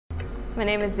My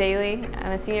name is Zaylee.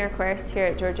 I'm a senior aquarist here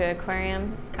at Georgia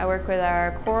Aquarium. I work with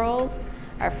our corals,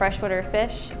 our freshwater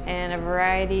fish, and a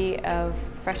variety of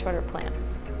freshwater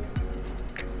plants.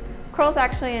 Coral is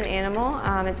actually an animal.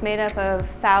 It's made up of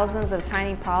thousands of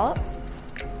tiny polyps.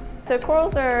 So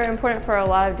corals are important for a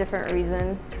lot of different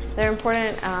reasons. They're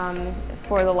important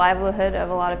for the livelihood of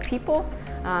a lot of people.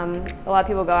 A lot of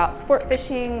people go out sport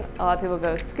fishing, a lot of people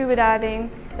go scuba diving.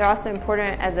 They're also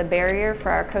important as a barrier for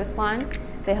our coastline.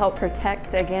 They help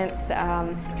protect against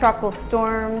tropical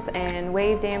storms and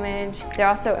wave damage. They're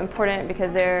also important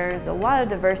because there's a lot of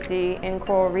diversity in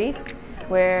coral reefs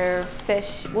where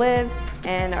fish live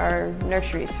and are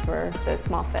nurseries for those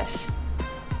small fish.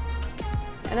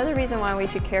 Another reason why we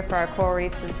should care for our coral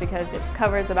reefs is because it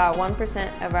covers about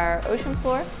 1% of our ocean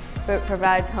floor, but it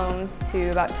provides homes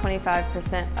to about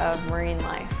 25% of marine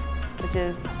life, which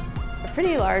is a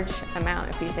pretty large amount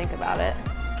if you think about it.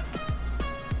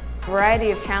 A variety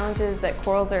of challenges that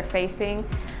corals are facing.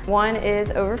 One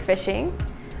is overfishing.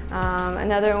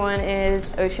 Another one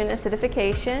is ocean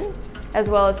acidification, as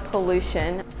well as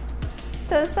pollution.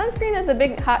 So sunscreen is a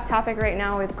big hot topic right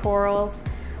now with corals.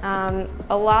 A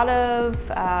lot of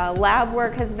lab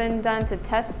work has been done to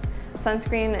test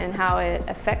sunscreen and how it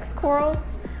affects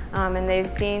corals. And they've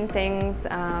seen things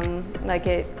like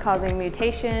it causing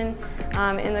mutation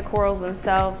in the corals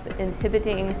themselves,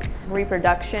 inhibiting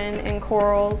reproduction in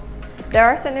corals. There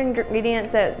are certain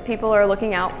ingredients that people are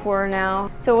looking out for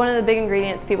now. So one of the big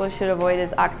ingredients people should avoid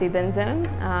is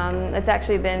oxybenzone. It's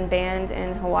actually been banned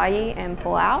in Hawaii and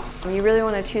Palau. You really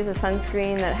want to choose a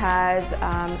sunscreen that has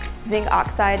zinc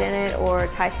oxide in it or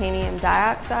titanium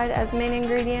dioxide as main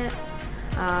ingredients.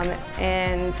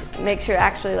 And make sure to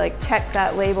actually check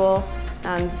that label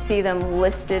to see them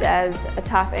listed as a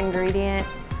top ingredient.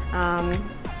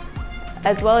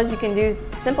 As well as you can do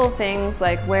simple things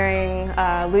like wearing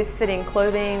loose-fitting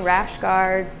clothing, rash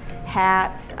guards,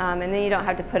 hats, and then you don't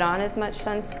have to put on as much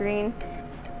sunscreen.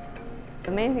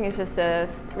 The main thing is just to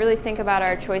really think about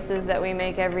our choices that we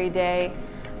make every day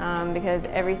because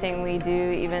everything we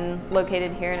do, even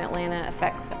located here in Atlanta,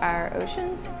 affects our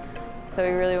oceans. So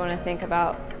we really want to think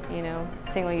about,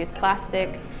 single-use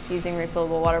plastic, using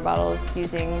refillable water bottles,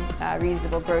 using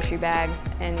reusable grocery bags,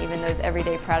 and even those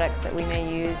everyday products that we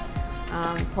may use,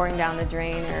 pouring down the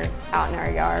drain or out in our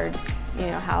yards,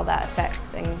 how that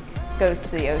affects and goes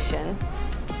to the ocean.